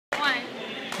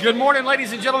Good morning,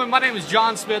 ladies and gentlemen. My name is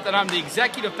John Smith, and I'm the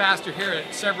executive pastor here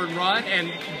at Severn Run.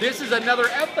 And this is another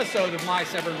episode of my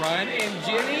Severn Run. And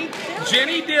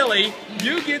Gini Dilley,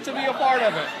 you get to be a part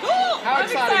of it. Cool! How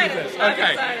exciting is this? I'm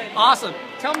Okay, excited. awesome.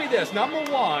 Tell me this. Number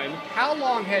one, how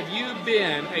long have you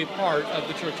been a part of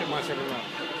the church at my Severn Run?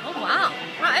 Oh, wow.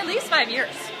 Well, at least 5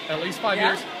 years. At least 5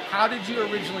 years. How did you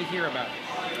originally hear about it?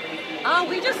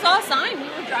 We just saw a sign. We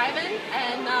were driving,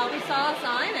 and we saw a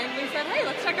sign, and we said, hey,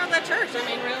 let's check out that church. I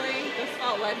mean, really, just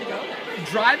felt led to go there.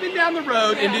 Driving down the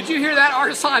road, and did you hear that?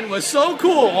 Our sign was so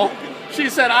cool. She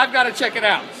said, I've got to check it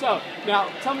out. So, now,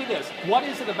 tell me this. What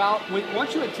is it about,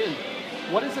 once you attended,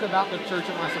 what is it about the church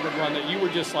at my Severn Run that you were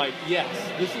just like, yes,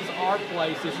 this is our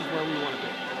place, this is where we want to be?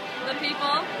 The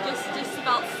people just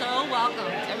felt so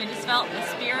welcomed. I mean, just felt the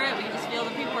spirit. We just feel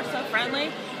the people were so friendly.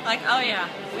 Like, oh yeah,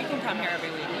 we can come here every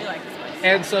week. We like this place.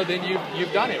 And so then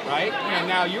you've done it, right? And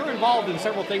now you're involved in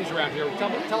several things around here.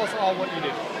 Tell us all what you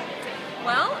do.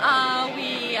 Well,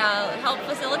 we help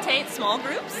facilitate small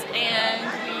groups, and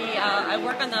I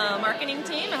work on the marketing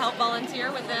team. I help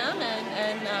volunteer with them,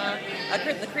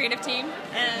 and the creative team,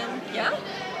 and yeah.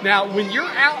 Now, when you're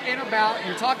out and about,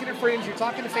 you're talking to friends, you're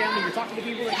talking to family, you're talking to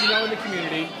people that you know in the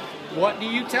community, what do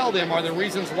you tell them are the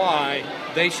reasons why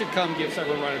they should come give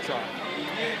Severn Run a try?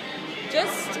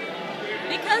 Just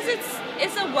because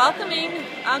it's a welcoming,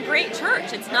 great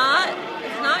church. It's not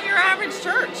your average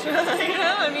church. You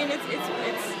know, I mean,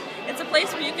 it's a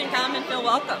place where you can come and feel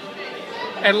welcome.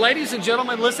 And ladies and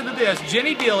gentlemen, listen to this.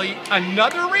 Gini Dilley,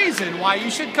 another reason why you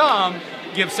should come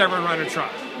give Severn Run a try.